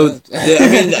 So I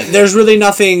mean, there's really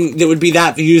nothing that would be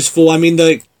that useful. I mean,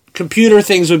 the computer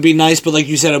things would be nice, but like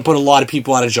you said, it would put a lot of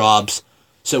people out of jobs,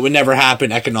 so it would never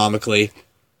happen economically.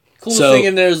 Coolest So- thing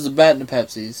in there is the bat and the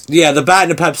Pepsis. Yeah, the bat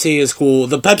and the Pepsi is cool.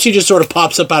 The Pepsi just sort of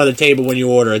pops up out of the table when you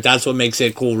order it. That's what makes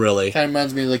it cool, really. Kind of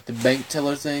reminds me of like the bank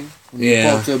teller thing. When Yeah. you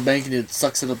pull up to a bank and it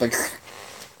sucks it up like...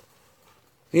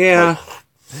 Yeah.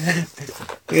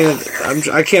 Yeah,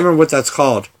 I can't remember what that's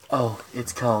called. Oh,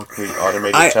 it's called... The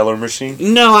automated I- teller machine.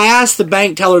 No, I asked the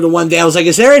bank teller the one day, I was like,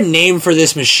 is there a name for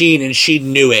this machine? And she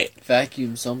knew it.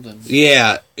 Vacuum something.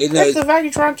 Yeah. That's the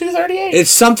Vacuumtron 238.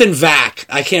 It's something vac.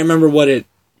 I can't remember what it...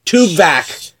 Tube vac.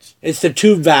 It's the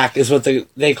tube vac is what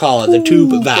they call it. The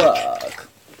tube vac.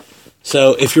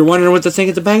 So if you're wondering what the thing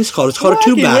at the bank's called, it's called a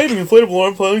tube vac. Inflatable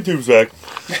arm playing tube sack.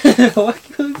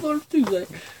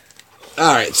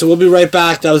 Alright, so we'll be right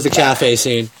back. That was the cafe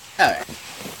scene. Alright.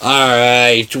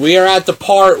 Alright, we are at the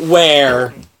part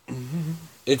where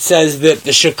it says that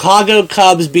the Chicago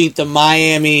Cubs beat the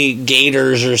Miami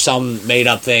Gators or some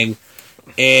made-up thing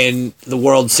in the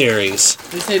World Series.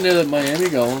 They say now that Miami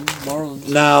going. Marlins.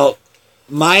 Now,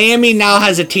 Miami now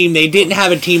has a team. They didn't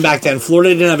have a team back then. Florida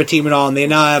didn't have a team at all, and they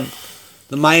now have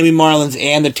the Miami Marlins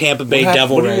and the Tampa Bay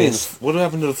Devil Rays. What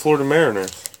happened to the Florida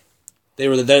Mariners?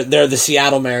 They're the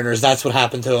Seattle Mariners. That's what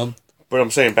happened to them. But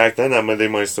I'm saying back then, they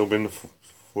might still been the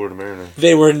Florida Mariners.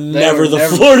 They were never the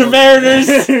never Florida the- Mariners.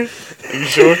 Are you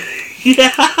sure?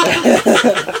 Yeah.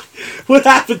 What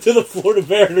happened to the Florida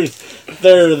Mariners?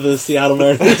 They're the Seattle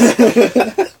Mariners.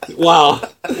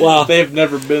 Wow. They've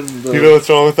never been the... You know what's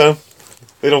wrong with them?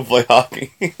 They don't play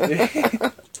hockey.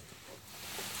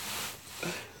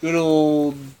 Good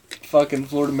old fucking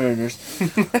Florida Mariners.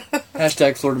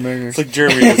 Hashtag Florida Mariners. It's like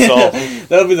Jeremy and Saul.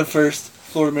 That'll be the first.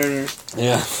 Florida Mariners.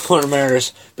 Yeah, Florida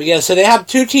Mariners. But yeah, so they have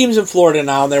two teams in Florida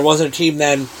now, and there wasn't a team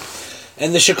then.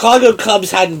 And the Chicago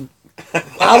Cubs hadn't...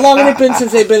 How long had it been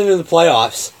since they've been in the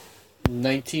playoffs?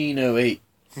 1908.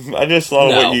 I just thought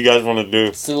of No. what you guys want to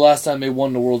do. So the last time they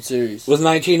won the World Series Was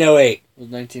 1908. was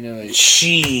 1908.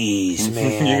 Jeez,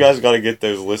 man. You guys got to get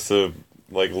those lists of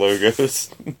logos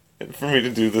for me to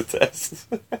do the test.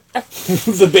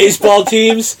 The baseball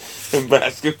teams? In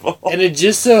basketball. And it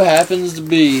just so happens to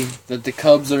be that the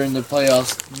Cubs are in the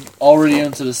playoffs already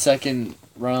into the second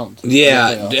round. of the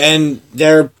Yeah, playoffs. and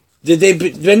did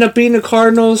they end up beating the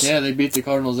Cardinals? Yeah, they beat the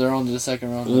Cardinals. They're on to the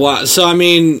second round. Wow. So, I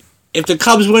mean, if the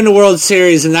Cubs win the World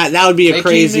Series, and that would be They a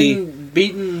crazy... came in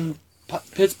beating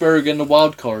Pittsburgh in the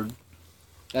wild card.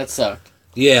 That sucked.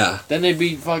 Yeah. Then they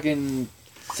beat fucking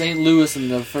St. Louis in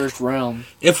the first round.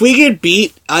 If we get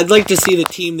beat, I'd like to see the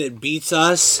team that beats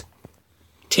us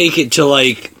take it to,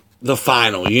 like, the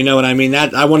final. You know what I mean?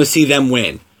 I want to see them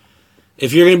win.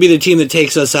 If you're going to be the team that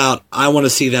takes us out, I want to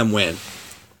see them win.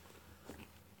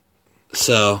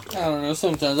 So, I don't know.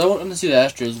 Sometimes I want to see the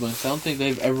Astros win. 'Cause I don't think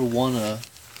they've ever won a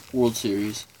World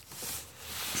Series.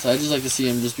 So I just like to see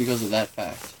them just because of that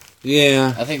fact.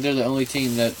 yeah. I think they're the only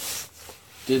team that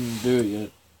didn't do it yet.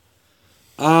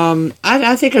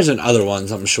 I think there's other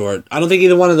ones, I'm sure. I don't think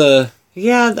either one of the...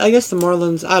 Yeah, I guess the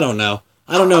Marlins... I don't know.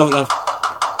 I don't know enough...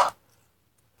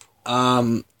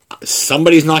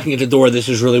 Somebody's knocking at the door. This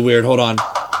is really weird. Hold on.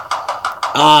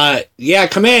 Yeah,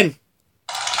 come in.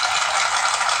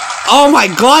 Oh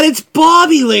my God, it's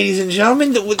Bobby, ladies and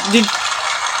gentlemen.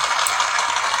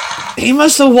 He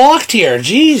must have walked here.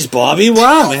 Jeez, Bobby,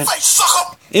 wow, man.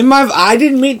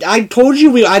 I told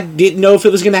you I didn't know if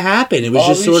it was gonna happen. It was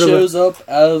Bobby just sort of shows up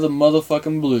out of the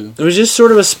motherfucking blue. It was just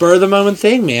sort of a spur of the moment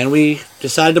thing, man. We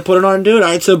decided to put it on and do it. All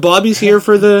right, so Bobby's here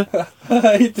for the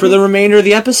remainder of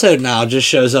the episode now. Just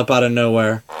shows up out of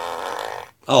nowhere.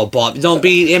 Oh, Bob, don't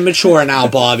be immature now,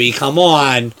 Bobby. Come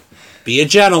on, be a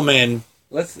gentleman.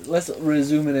 Let's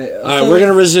resume it. All right, we're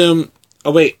gonna resume.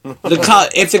 Oh wait,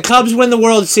 if the Cubs win the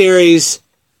World Series,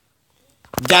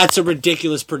 that's a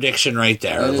ridiculous prediction right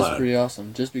there. That alone. is pretty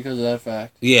awesome, just because of that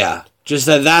fact. Yeah, just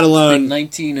that alone. It's been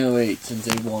 1908 since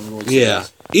they won the World Yeah,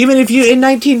 Series. even if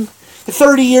you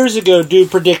 30 years ago,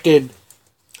 dude predicted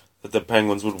that the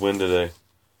Penguins would win today,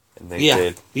 and they yeah.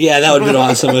 did. Yeah, that would have been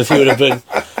awesome if you would have been.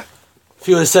 If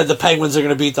you would have said the Penguins are going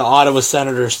to beat the Ottawa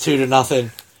Senators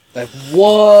 2-0. Like,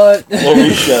 what? Well,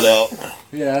 we shut out.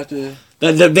 Yeah, after...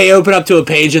 They open up to a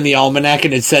page in the almanac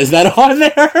and it says that on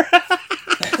there.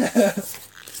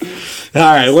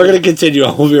 Alright, we're going to continue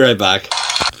on. We'll be right back.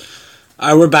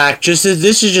 Alright, we're back. This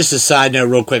is just a side note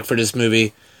real quick for this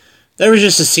movie. There was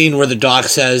just a scene where the doc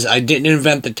says, I didn't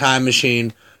invent the time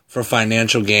machine for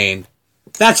financial gain.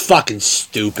 That's fucking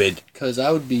stupid. Because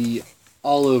I would be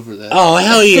all over that. Oh,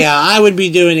 hell yeah. I would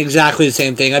be doing exactly the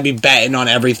same thing. I'd be betting on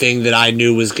everything that I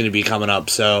knew was going to be coming up.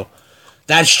 So,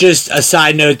 that's just a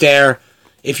side note there.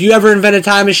 If you ever invent a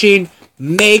time machine,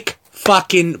 make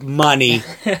fucking money.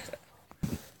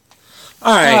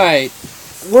 Alright.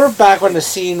 We're back on the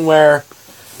scene where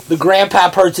the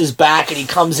grandpap hurts his back and he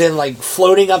comes in like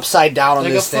floating upside down on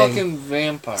like this a thing. fucking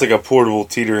vampire. It's like a portable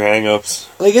teeter hang-ups.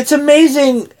 Like, it's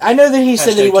amazing. I know that he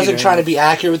said that he wasn't teeter trying to be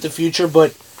accurate with the future,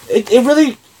 but it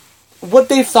really... What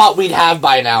they thought we'd have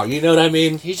by now, you know what I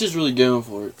mean? He's just really going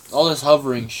for it. All this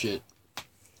hovering shit.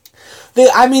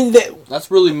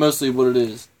 That's really mostly what it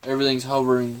is. Everything's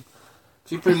hovering.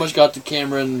 He pretty much got the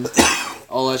camera and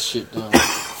all that shit done.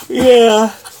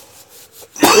 Yeah.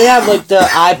 They have, like, the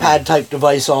iPad-type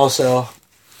device also.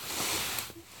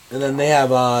 And then they have,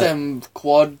 them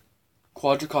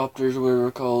quadricopters, or whatever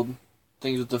they're called.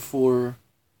 Things with the four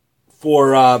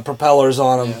propellers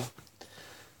on them. Yeah.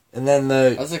 And then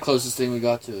that's the closest thing we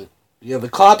got to it. Yeah, the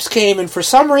cops came, and for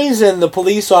some reason, the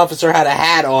police officer had a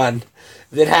hat on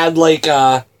that had, like,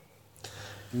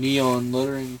 neon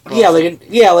lettering.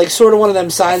 Like sort of one of them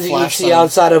signs that you see sign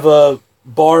outside of a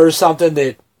bar or something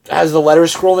that has the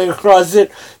letters scrolling across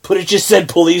it, but it just said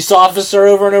police officer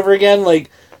over and over again. Like,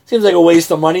 seems like a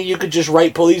waste of money. You could just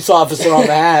write police officer on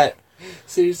the hat.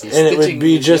 Seriously, and it would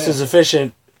be just as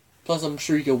efficient. Plus, I'm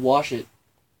sure you could wash it.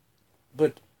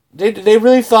 But they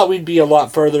really thought we'd be a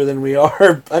lot further than we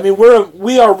are. I mean,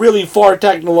 we are really far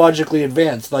technologically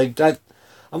advanced. Like that,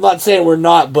 I'm not saying we're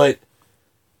not, but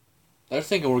they're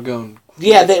thinking we're going.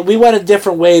 Yeah, we went a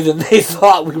different way than they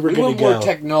thought we were going to go. We want more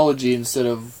technology instead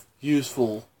of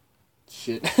useful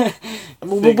shit.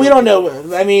 We don't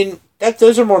know. I mean,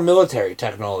 those are more military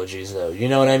technologies, though. You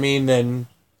know what I mean? Than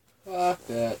fuck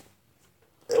that.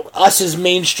 Us as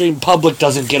mainstream public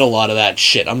doesn't get a lot of that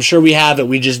shit. I'm sure we have it,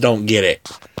 we just don't get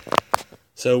it.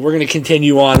 So we're going to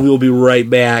continue on. We will be right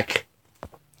back.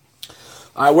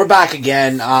 Alright, we're back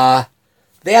again.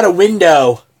 They had a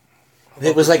window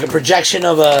that was like a projection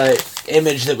of a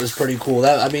image that was pretty cool.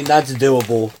 That's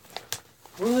doable.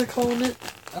 What are they calling it?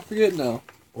 I forget now.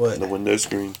 What? The window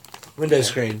screen. Window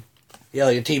screen. Yeah,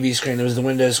 like a TV screen. It was the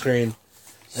window screen.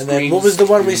 And then what was the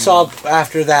one we saw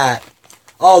after that?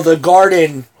 Oh, the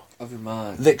garden of your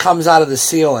mind that comes out of the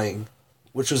ceiling,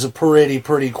 which was a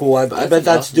pretty cool. I bet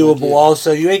that's doable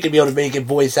also. You ain't going to be able to make it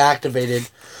voice activated.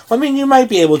 I mean, you might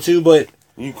be able to, but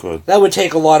you could. That would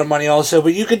take a lot of money also,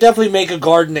 but you could definitely make a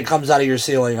garden that comes out of your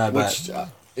ceiling, I bet. Which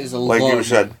is a like you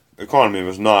said, economy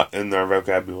was not in their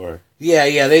vocabulary.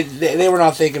 Yeah, they were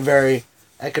not thinking very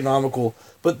economical.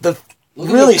 But the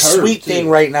really sweet thing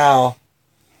right now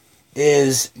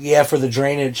is, for the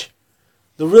drainage.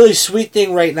 The really sweet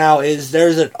thing right now is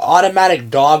there's an automatic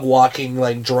dog walking,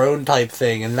 like, drone type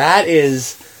thing, and that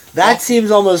seems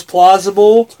almost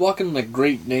plausible. It's walking like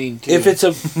Great Dane, too. If it's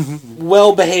a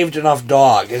well-behaved enough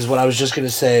dog, is what I was just going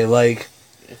to say. Like,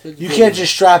 you can't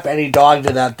just strap any dog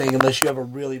to that thing unless you have a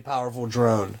really powerful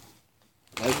drone.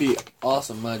 That'd be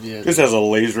awesome idea. This has a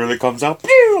laser that comes out.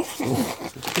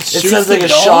 It sends like a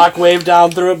shockwave down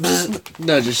through it.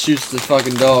 No, it just shoots the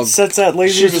fucking dog. Sets that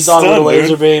laser shoots the dog with a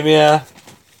laser beam, yeah.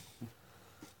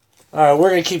 Alright, we're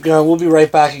going to keep going. We'll be right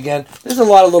back again. There's a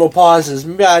lot of little pauses.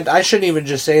 Maybe I shouldn't even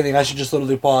just say anything. I should just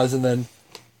literally pause and then...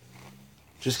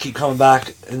 just keep coming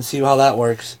back and see how that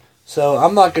works. So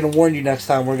I'm not going to warn you next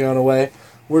time we're going away.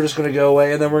 We're just going to go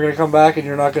away, and then we're going to come back, and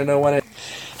you're not going to know when it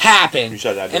happened.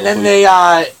 And then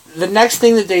the next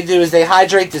thing that they do is they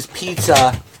hydrate this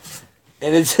pizza,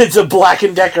 and it's a Black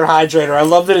 & Decker hydrator. I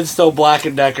love that it's still Black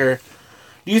 & Decker.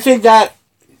 Do you think that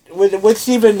what's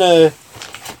even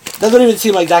doesn't even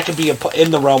seem like that could be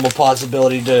in the realm of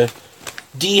possibility to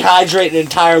dehydrate an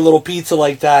entire little pizza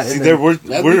like that? See,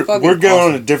 we're going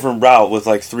on a different route with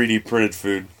like 3D printed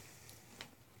food.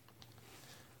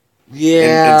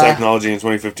 Yeah. In technology in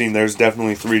 2015, there's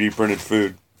definitely 3D printed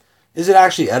food. Is it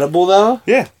actually edible though?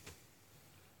 Yeah.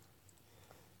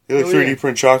 They like 3D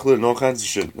print chocolate and all kinds of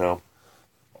shit now.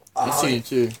 I've seen it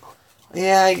too.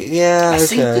 Yeah,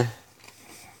 okay.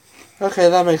 Okay,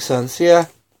 that makes sense, yeah.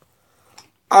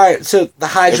 Alright, so the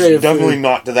hydrated it's definitely food.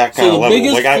 Not to that kind of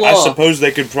level. Like, I suppose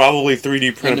they could probably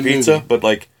 3D print a pizza, movie. but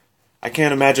like, I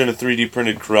can't imagine a 3D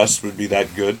printed crust would be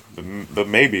that good, but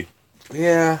maybe.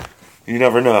 Yeah. You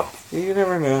never know. You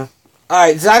never know.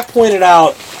 Alright, Zach pointed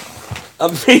out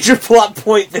a major plot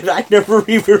point that I never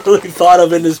even really thought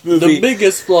of in this movie. The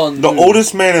biggest flaw in the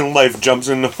oldest man in life jumps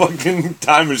in the fucking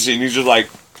time machine. He's just like,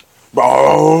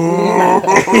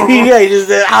 yeah, he just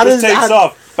takes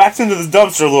off, backs into the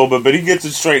dumpster a little bit, but he gets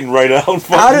it straightened right out. And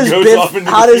how does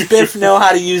Biff Biff know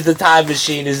how to use the time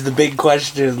machine? Is the big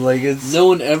question. Like, it's no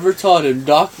one ever taught him.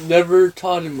 Doc never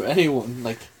taught him anyone.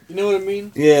 Like, you know what I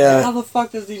mean? Yeah. How the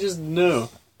fuck does he just know?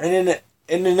 And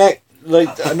in the next, like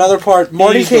another part,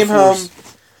 Marty came home.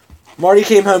 Marty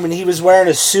came home and he was wearing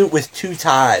a suit with 2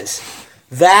 ties.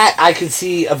 That I could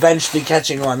see eventually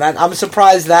catching on. That I'm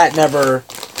surprised that never.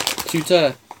 2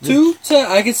 tie. 2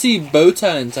 tie. I could see bow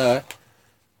tie and tie.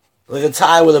 Like a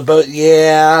tie with a bow.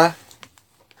 Yeah.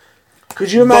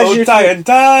 Could you imagine? Bow tie and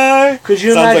tie. Could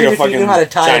you Sounds imagine like if you knew how to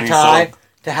tie Chinese a tie? song.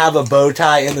 To have a bow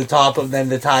tie in the top and then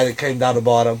the tie that came down the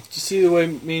bottom. Did you see the way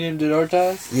me and him did our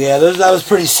ties? Yeah, that was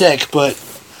pretty sick, but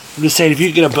I'm just saying, if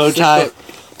you get a bow tie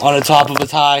on the top of a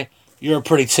tie, you're a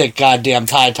pretty sick goddamn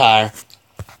tie-tire.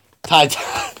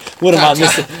 What am I,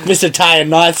 Mr. Tie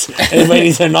and Knots? Anybody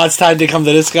needs their knots tied to come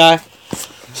to this guy?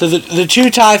 So the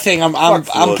 2 tie thing,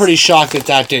 I'm pretty shocked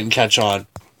that didn't catch on.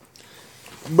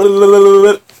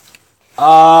 The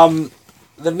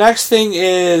next thing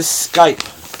is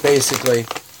Skype, basically.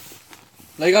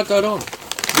 They got that on.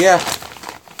 Yeah.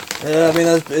 I mean,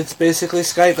 it's basically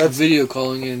Skype. That's video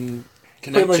calling and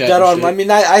pretty much dead on. I mean,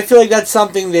 I feel like that's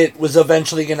something that was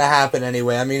eventually going to happen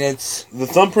anyway. I mean, it's the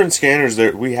thumbprint scanners.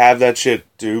 There, we have that shit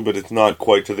too, but it's not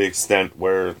quite to the extent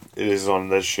where it is on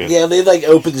this shit. Yeah, they like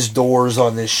opens doors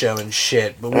on this show and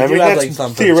shit. But we do have like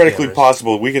thumbprint theoretically scanners.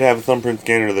 possible. We could have a thumbprint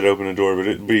scanner that opened a door, but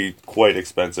it'd be quite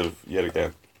expensive yet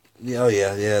again. Oh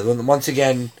yeah. Once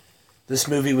again, this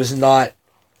movie was not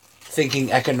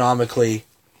thinking economically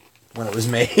when it was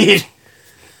made.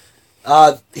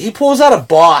 He pulls out a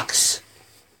box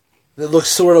that looks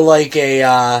sort of like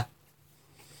a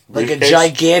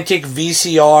gigantic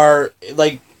VCR,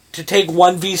 like to take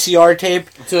one VCR tape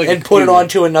and put it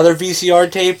onto another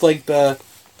VCR tape, like the.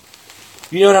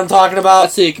 You know what I'm talking about?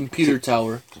 I'd say a computer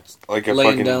tower, like a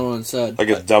laying fucking, down on its side, like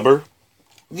a dubber.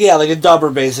 Yeah, like a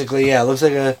dubber, basically. Yeah, looks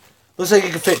like it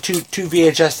could fit two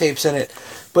VHS tapes in it.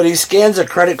 But he scans a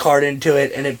credit card into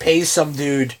it, and it pays some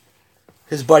dude,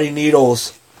 his buddy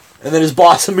Needles, and then his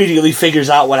boss immediately figures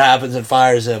out what happens and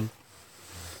fires him.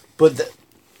 But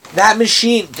that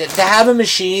machine, to have a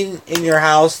machine in your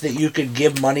house that you could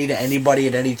give money to anybody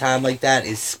at any time like that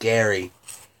is scary.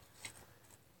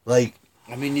 Like,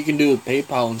 I mean, you can do it with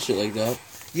PayPal and shit like that.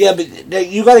 Yeah, but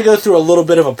you got to go through a little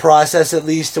bit of a process at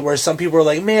least to where some people are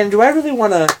like, man, do I really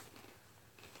want to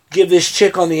give this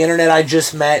chick on the internet I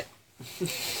just met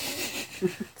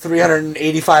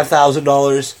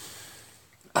 $385,000?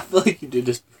 I feel like you did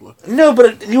this before. No,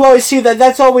 but you always see that.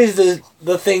 That's always the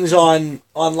things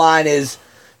online is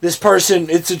this person,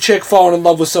 it's a chick falling in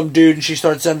love with some dude and she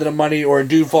starts sending him money, or a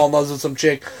dude falling in love with some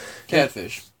chick.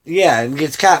 Catfish. Yeah, and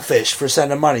gets catfish for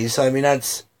sending money. So, I mean,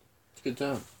 it's a good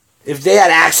time. If they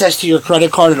had access to your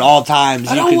credit card at all times,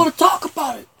 I don't want to talk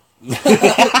about it.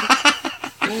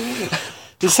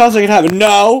 This sounds like it happened.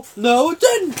 No, it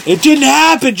didn't. It didn't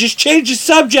happen. Just change the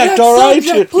subject, all right?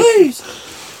 Subject, please.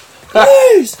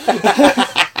 Please.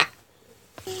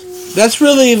 That's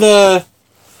really the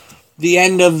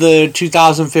end of the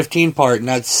 2015 part, and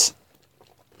that's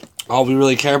all we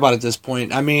really care about at this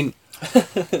point. I mean,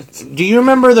 do you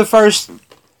remember the first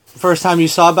time you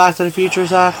saw Back to the Future,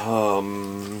 Zach?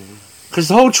 Because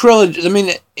the whole trilogy, I mean,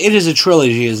 it is a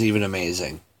trilogy, is even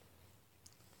amazing.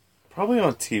 Probably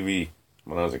on TV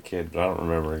when I was a kid, but I don't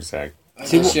remember exactly. I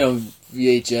watched it on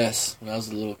VHS when I was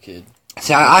a little kid.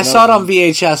 See, I saw it on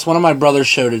VHS. One of my brothers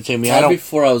showed it to me. Right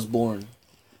before I was born.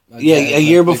 Yeah, a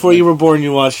year before you were born,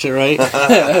 you watched it, right?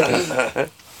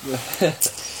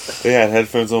 They had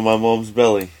headphones on my mom's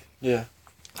belly. Yeah.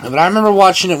 But I remember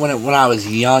watching it when I was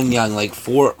young, like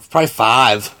 4, probably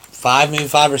 5, maybe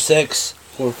 5 or 6.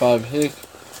 4 or 5, hey. I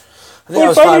think I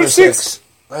was 5 or 6.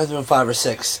 I was doing 5 or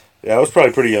 6. Yeah, I was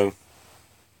probably pretty young.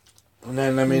 And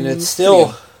then, I mean, it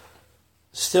still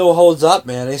holds up,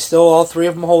 man. All 3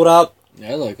 of them hold up.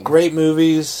 Yeah, I like them. Great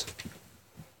movies.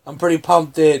 I'm pretty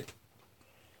pumped that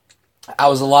I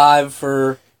was alive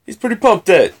for He's pretty pumped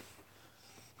that.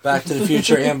 Back to the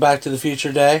Future and Back to the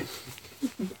Future Day.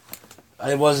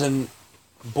 I wasn't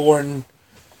born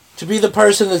to be the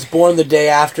person that's born the day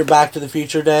after Back to the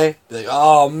Future Day. Be like,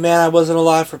 oh man, I wasn't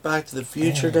alive for Back to the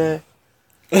Future Day.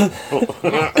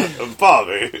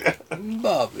 Bobby.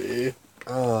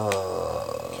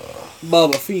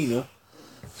 Baba Fina.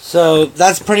 So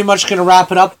that's pretty much going to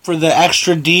wrap it up for the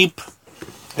extra deep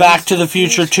Back to the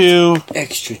Future 2.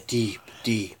 Extra deep.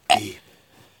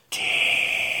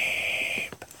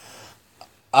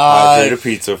 Hydrated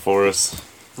pizza for us.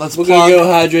 Let's We're plug. gonna go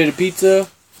hydrated pizza.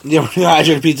 Yeah, we're going to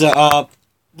hydrate pizza.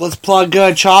 Let's plug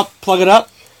Chop. Plug it up.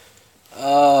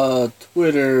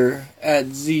 Twitter at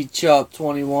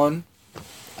ZChop21.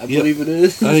 I Yep. believe it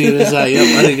is. I think it is that. Yep,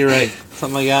 I think you're right.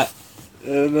 Something like that.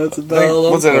 And that's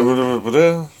about What's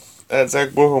that? At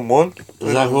Zach Wilhelm 1?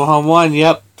 Zach Wilhelm 1,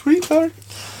 yep. Tweetard.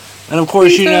 And of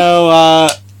course, you know,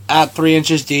 at 3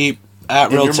 Inches Deep,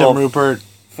 at In Real your Tim mouth. Rupert,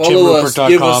 Follow us.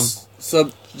 Give TimRupert.com. us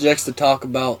subjects to talk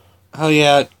about. Hell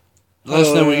yeah. Let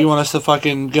us know what you want us to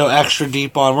fucking go extra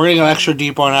deep on. We're going to go extra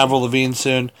deep on Avril Lavigne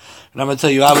soon. And I'm going to tell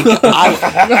you, no. I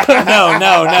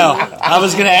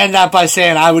was going to end that by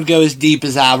saying I would go as deep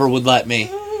as Avril would let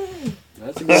me.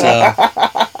 That's a good So.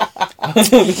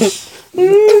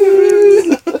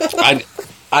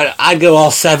 I'd go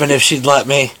all 7 if she'd let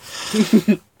me.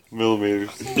 Millimeters.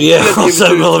 Yeah, all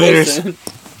 7 millimeters.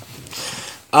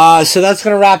 So that's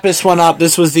going to wrap this one up.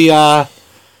 This was the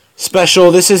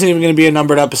special. This isn't even going to be a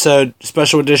numbered episode.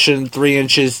 Special edition, 3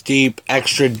 Inches Deep,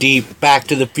 extra deep, Back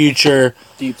to the Future,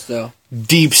 deep style.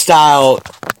 deep style,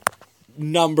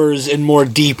 numbers and more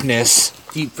deepness.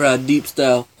 Deep fried, deep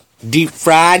style. Deep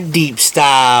fried, deep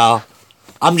style.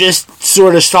 I'm just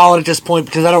sort of stalling at this point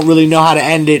because I don't really know how to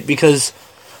end it because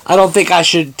I don't think I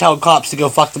should tell cops to go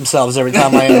fuck themselves every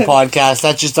time I end a podcast.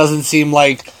 That just doesn't seem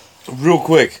like... Real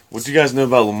quick, what do you guys know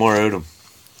about Lamar Odom?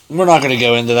 We're not going to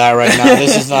go into that right now.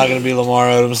 This is not going to be Lamar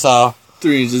Odom style.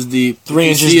 3 inches deep. 3 You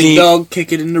inches see deep. a dog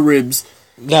kick it in the ribs.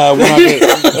 No, we're not going to...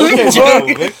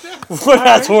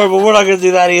 That's horrible. We're not going to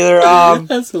do that either.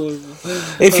 That's horrible.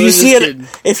 If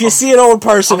you see an old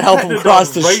person, help them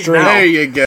cross the street. There you go.